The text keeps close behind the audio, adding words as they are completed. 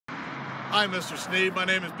Hi, Mr. Snead. My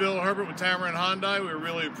name is Bill Herbert with Tameron Hyundai. We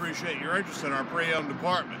really appreciate your interest in our pre-owned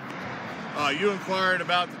department. You inquired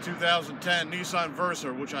about the 2010 Nissan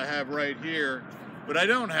Versa, which I have right here. What I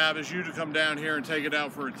don't have is you to come down here and take it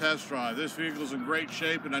out for a test drive. This vehicle is in great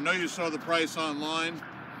shape, and I know you saw the price online.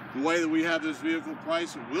 The way that we have this vehicle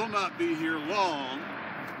priced, it will not be here long.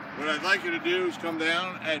 What I'd like you to do is come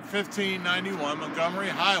down at 1591 Montgomery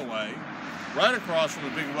Highway, right across from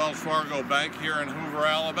the big Wells Fargo Bank here in Hoover,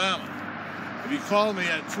 Alabama. If you call me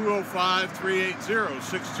at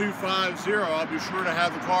 205-380-6250, I'll be sure to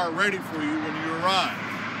have the car ready for you when you arrive.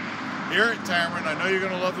 Here at Tameron, I know you're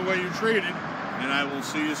going to love the way you're treated, and I will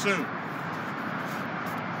see you soon.